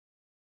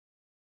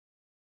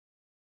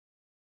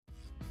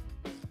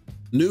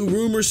New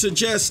rumors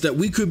suggest that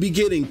we could be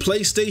getting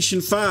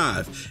PlayStation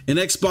 5 and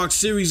Xbox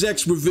Series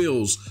X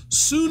reveals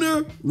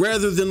sooner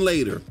rather than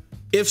later.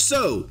 If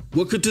so,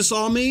 what could this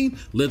all mean?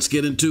 Let's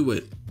get into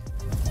it.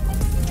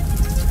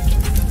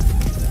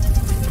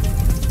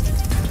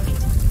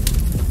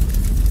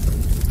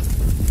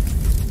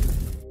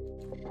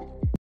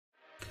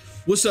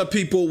 What's up,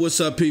 people? What's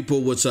up,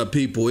 people? What's up,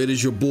 people? It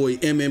is your boy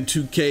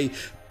MM2K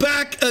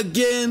back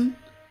again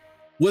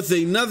with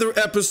another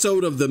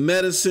episode of The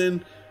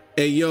Medicine.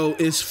 Hey, yo,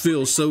 it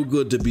feels so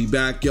good to be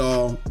back,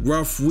 y'all.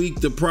 Rough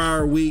week the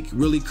prior week.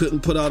 Really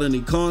couldn't put out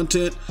any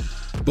content.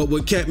 But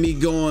what kept me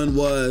going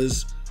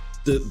was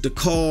the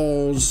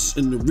calls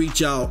and the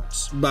reach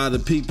outs by the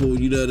people,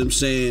 you know what I'm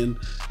saying,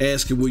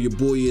 asking where your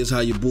boy is,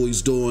 how your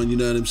boy's doing, you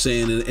know what I'm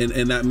saying,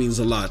 and that means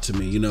a lot to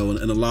me, you know,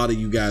 and a lot of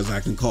you guys I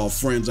can call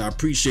friends. I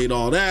appreciate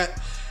all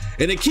that,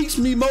 and it keeps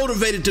me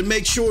motivated to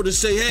make sure to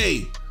say,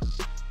 hey,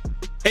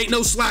 ain't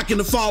no slack in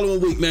the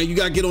following week, man. You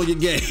gotta get on your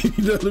game.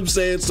 You know what I'm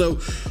saying? So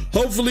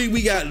hopefully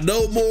we got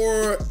no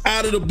more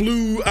out of the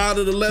blue, out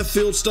of the left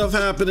field stuff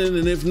happening.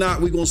 And if not,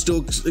 we're gonna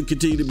still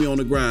continue to be on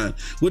the grind.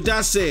 With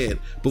that said,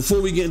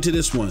 before we get into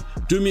this one,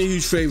 do me a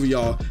huge favor,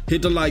 y'all.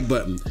 Hit the like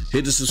button,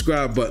 hit the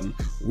subscribe button,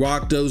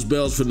 rock those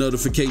bells for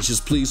notifications,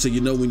 please, so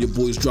you know when your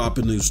boy's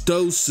dropping those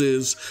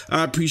doses.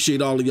 I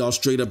appreciate all of y'all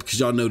straight up because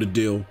y'all know the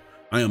deal.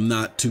 I am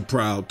not too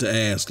proud to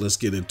ask. Let's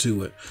get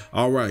into it.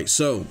 All right,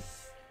 so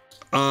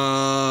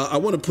I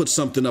want to put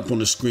something up on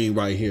the screen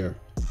right here.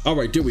 All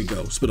right, there we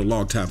go. It's been a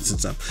long time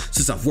since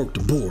I've worked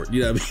the board.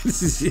 You know what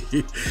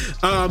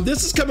I mean?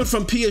 This is coming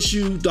from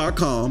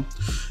PSU.com,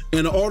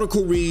 and the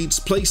article reads: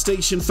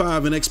 PlayStation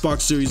 5 and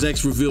Xbox Series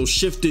X reveal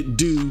shifted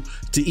due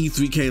to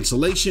E3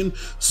 cancellation.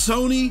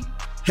 Sony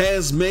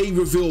has May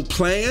reveal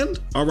planned.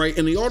 All right,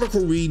 and the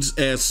article reads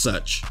as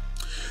such: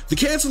 the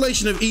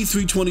cancellation of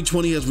E3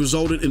 2020 has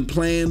resulted in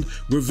planned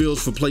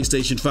reveals for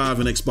PlayStation 5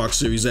 and Xbox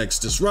Series X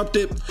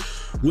disrupted,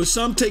 with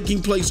some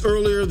taking place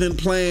earlier than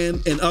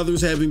planned and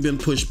others having been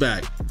pushed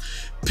back.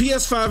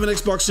 PS5 and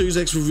Xbox Series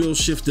X reveals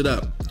shifted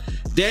up.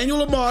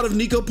 Daniel Ahmad of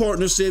Nico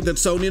Partners said that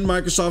Sony and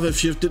Microsoft have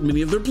shifted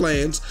many of their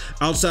plans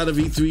outside of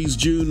E3's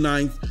June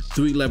 9th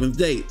through 11th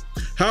date.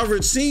 However,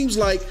 it seems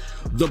like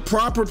the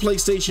proper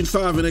PlayStation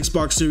 5 and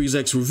Xbox Series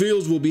X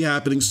reveals will be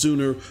happening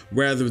sooner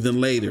rather than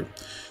later.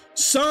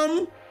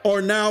 Some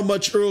are now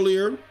much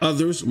earlier,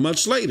 others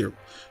much later.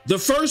 The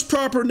first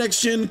proper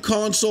next-gen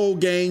console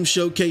game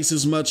showcase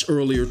is much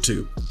earlier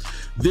too.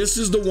 This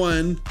is the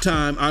one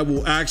time I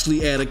will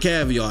actually add a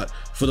caveat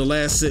for the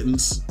last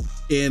sentence,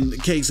 in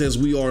case as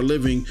we are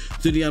living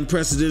through the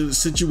unprecedented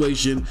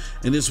situation,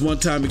 and this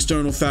one-time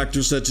external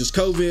factors such as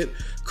COVID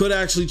could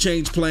actually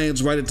change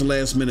plans right at the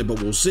last minute,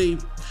 but we'll see.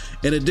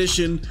 In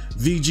addition,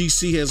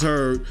 VGC has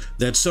heard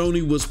that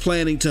Sony was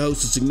planning to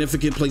host a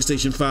significant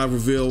PlayStation 5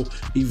 reveal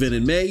event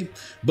in May,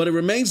 but it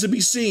remains to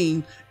be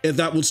seen if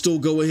that will still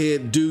go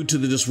ahead due to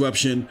the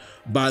disruption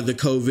by the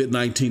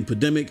COVID-19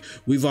 pandemic.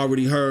 We've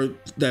already heard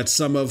that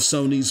some of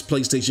Sony's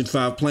PlayStation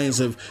 5 plans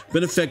have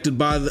been affected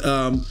by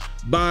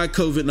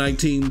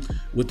COVID-19,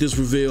 with this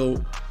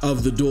reveal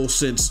of the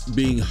DualSense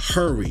being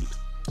hurried.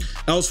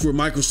 Elsewhere,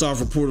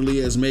 Microsoft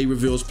reportedly has May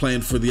reveals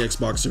planned for the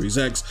Xbox Series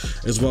X,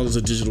 as well as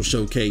a digital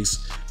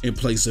showcase in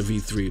place of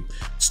E3.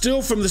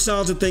 Still, from the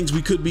sounds of things,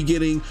 we could be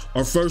getting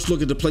our first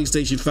look at the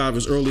PlayStation 5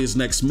 as early as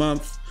next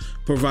month,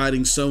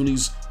 providing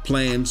Sony's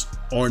plans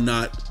are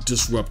not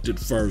disrupted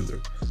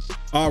further.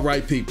 All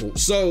right, people.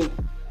 So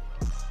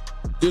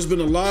there's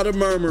been a lot of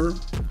murmur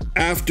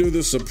after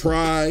the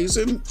surprise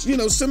and, you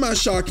know,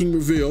 semi-shocking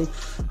reveal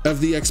of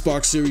the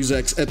Xbox Series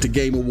X at the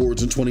Game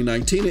Awards in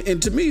 2019.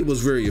 And to me, it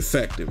was very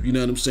effective. You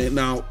know what I'm saying?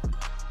 Now,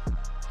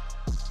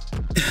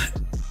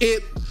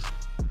 it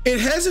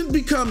hasn't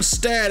become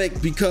static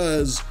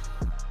because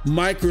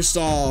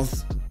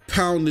Microsoft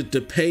pounded the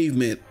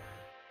pavement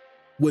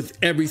with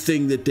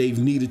everything that they've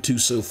needed to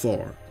so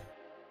far.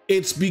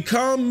 It's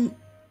become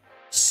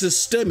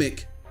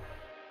systemic,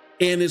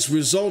 and its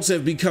results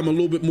have become a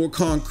little bit more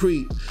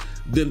concrete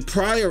than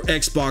prior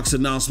Xbox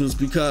announcements,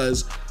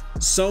 because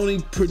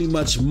Sony pretty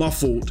much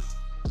muffled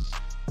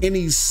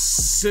any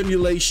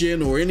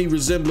simulation or any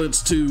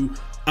resemblance to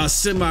a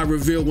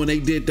semi-reveal when they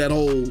did that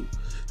whole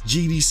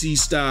GDC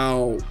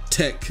style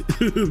tech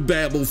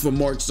babble from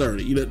Mark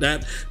Cerny. You know,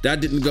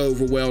 that didn't go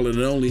over well, and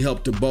it only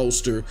helped to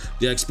bolster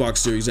the Xbox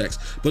Series X.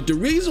 But the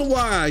reason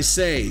why I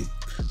say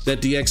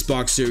that the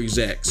Xbox Series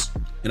X,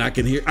 and I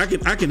can hear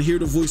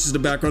the voices in the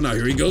background now.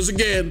 Here he goes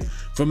again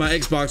from my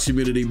Xbox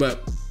community.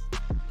 But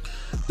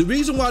the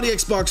reason why the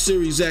Xbox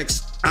Series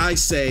X, I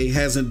say,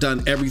 hasn't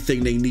done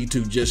everything they need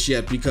to just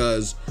yet,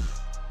 because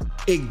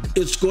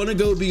it's going to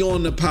go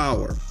beyond the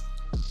power.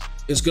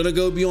 It's going to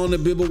go beyond the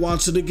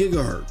bibawatts of the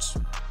gigahertz.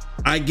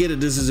 I get it.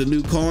 This is a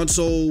new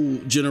console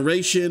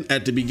generation.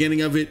 At the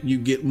beginning of it, you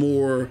get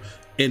more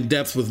in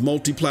depth with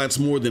multiplats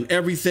more than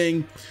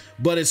everything.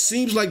 But it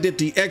seems like that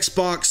the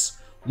Xbox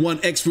One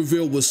X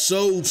reveal was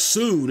so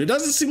soon. It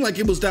doesn't seem like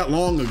it was that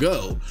long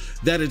ago,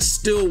 that it's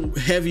still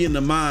heavy in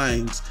the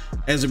minds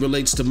as it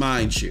relates to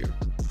mindshare.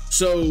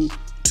 So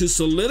to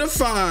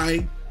solidify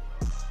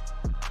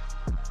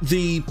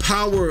the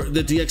power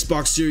that the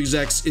Xbox Series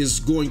X is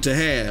going to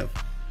have,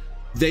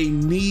 they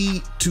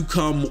need to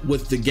come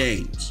with the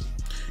games.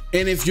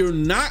 And if you're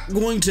not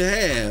going to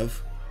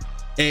have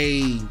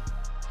a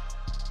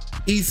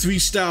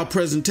E3 style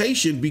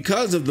presentation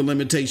because of the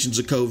limitations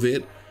of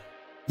COVID,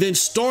 then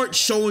start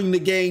showing the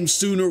game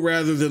sooner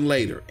rather than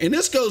later. And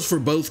this goes for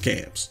both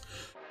camps.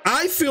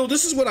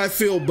 This is what I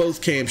feel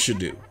both camps should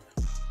do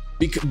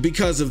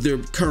because of their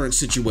current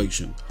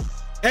situation.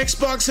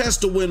 Xbox has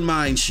to win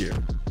mind share.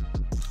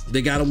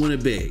 They got to win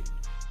it big.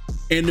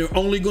 And they're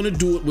only going to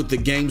do it with the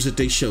games that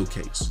they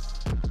showcase.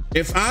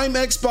 If I'm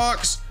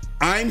Xbox,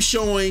 I'm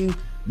showing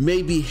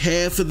maybe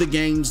half of the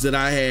games that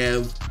I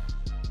have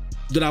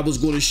that I was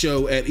going to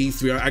show at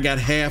E3. I got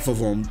half of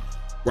them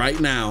right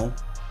now.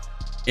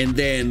 And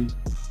then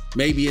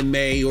maybe in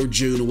May or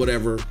June or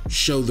whatever,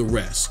 show the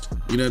rest.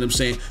 You know what I'm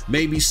saying?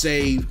 Maybe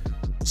save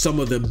some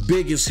of the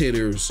biggest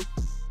hitters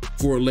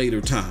for a later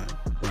time,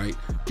 right?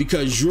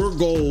 Because your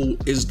goal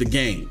is the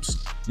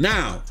games.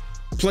 Now,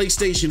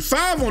 PlayStation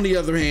 5, on the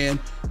other hand,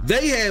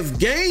 they have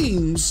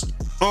games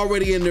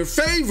already in their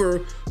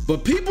favor,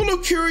 but people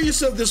are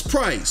curious of this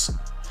price.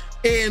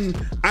 And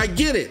I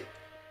get it,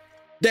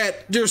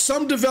 that there's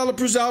some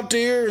developers out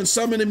there and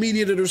some in the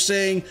media that are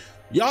saying,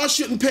 y'all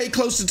shouldn't pay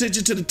close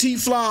attention to the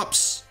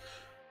T-flops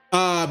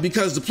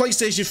because the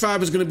PlayStation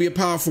 5 is going to be a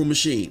powerful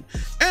machine.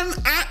 And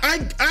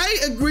I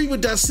agree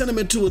with that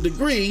sentiment to a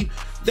degree,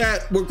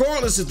 that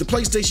regardless if the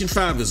PlayStation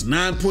 5 is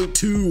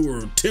 9.2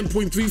 or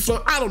 10.3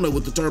 flop, I don't know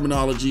what the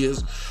terminology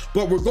is,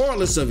 but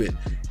regardless of it,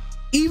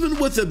 even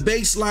with a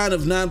baseline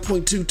of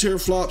 9.2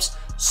 teraflops,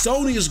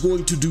 Sony is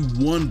going to do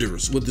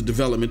wonders with the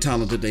development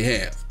talent that they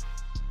have.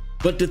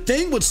 But the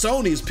thing with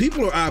Sony is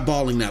people are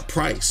eyeballing that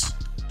price.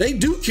 They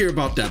do care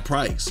about that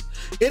price.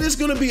 It is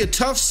going to be a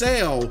tough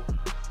sell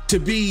to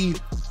be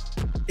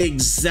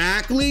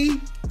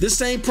exactly the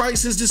same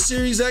price as the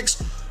Series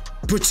X,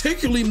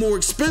 particularly more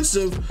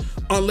expensive,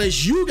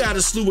 unless you got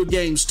a slew of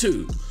games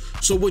too.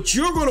 So what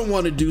you're going to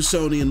want to do,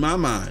 Sony, in my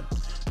mind,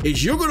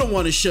 is you're going to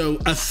want to show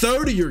a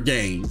third of your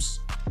games.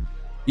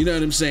 You know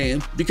what I'm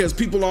saying? Because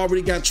people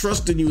already got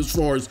trust in you as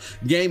far as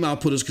game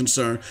output is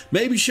concerned.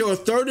 Maybe show a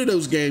third of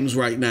those games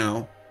right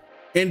now,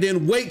 and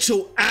then wait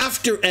till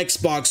after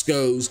Xbox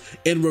goes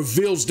and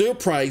reveals their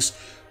price,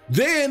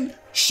 then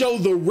show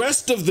the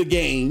rest of the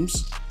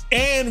games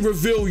and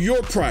reveal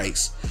your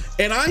price.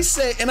 And I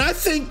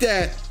think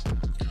that,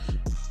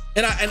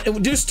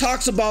 and this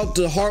talks about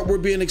the hardware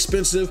being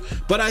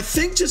expensive, but I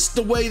think just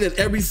the way that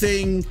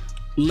everything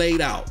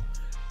laid out,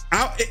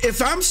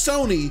 if I'm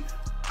Sony,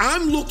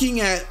 I'm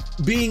looking at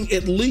being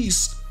at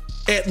least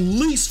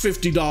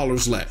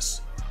 $50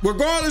 less,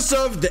 regardless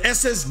of the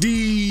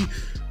SSD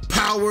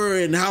power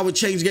and how it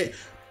changed game.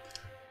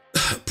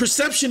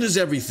 Perception is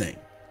everything.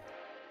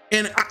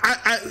 And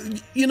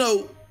you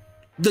know,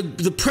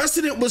 the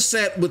precedent was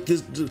set with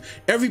this,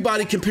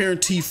 everybody comparing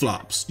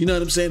T-flops. You know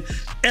what I'm saying?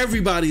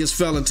 Everybody has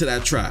fell into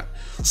that trap.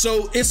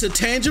 So it's a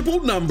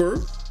tangible number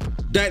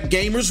that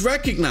gamers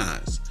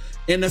recognize.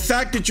 And the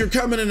fact that you're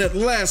coming in at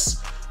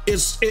less,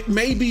 it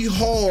may be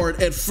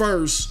hard at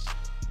first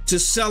to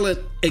sell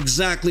it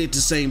exactly at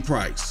the same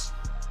price.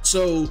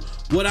 So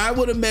what I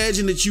would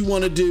imagine that you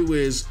want to do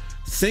is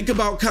think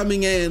about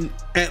coming in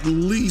at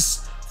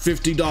least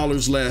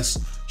 $50 less,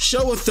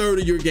 show a third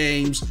of your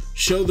games,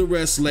 show the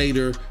rest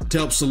later to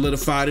help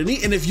solidify it.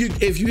 And if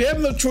you have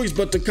no choice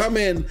but to come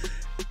in,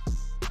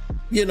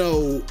 you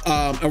know,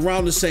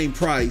 around the same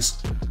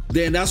price,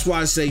 then that's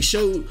why I say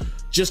show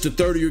just a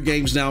third of your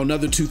games now,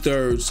 another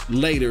 2/3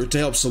 later to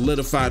help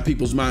solidify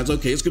people's minds.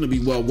 Okay, it's going to be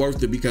well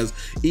worth it, because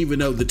even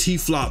though the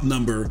T-flop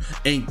number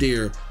ain't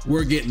there,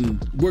 we're getting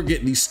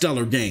these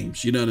stellar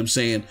games. You know what I'm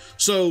saying?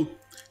 So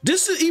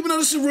this is, even though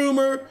this is a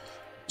rumor,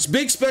 it's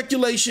big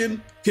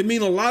speculation, can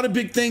mean a lot of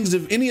big things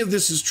if any of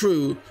this is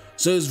true.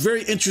 So it's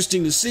very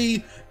interesting to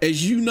see.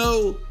 As you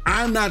know,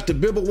 I'm not the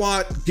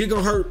bibawatt,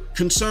 gigahertz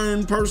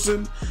concerned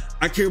person.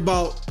 I care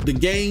about the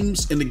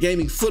games and the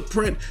gaming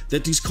footprint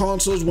that these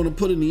consoles want to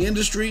put in the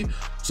industry.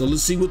 So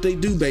let's see what they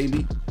do,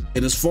 baby.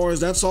 And as far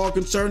as that's all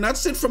concerned,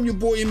 that's it from your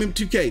boy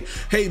MM2K.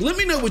 Hey, let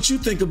me know what you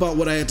think about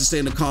what I had to say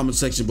in the comment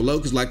section below,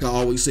 because like I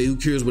always say, who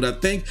cares what I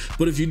think?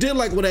 But if you did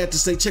like what I had to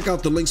say, check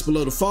out the links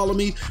below to follow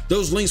me.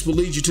 Those links will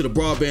lead you to the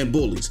Broadband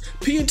Bullies,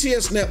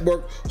 PNTS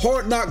Network,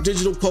 Hard Knock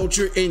Digital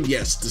Culture, and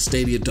yes, the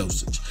Stadia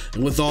Dosage.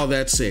 And with all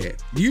that said,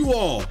 you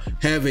all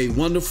have a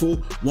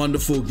wonderful,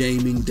 wonderful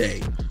gaming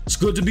day. It's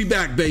good to be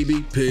back,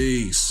 baby.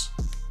 Peace.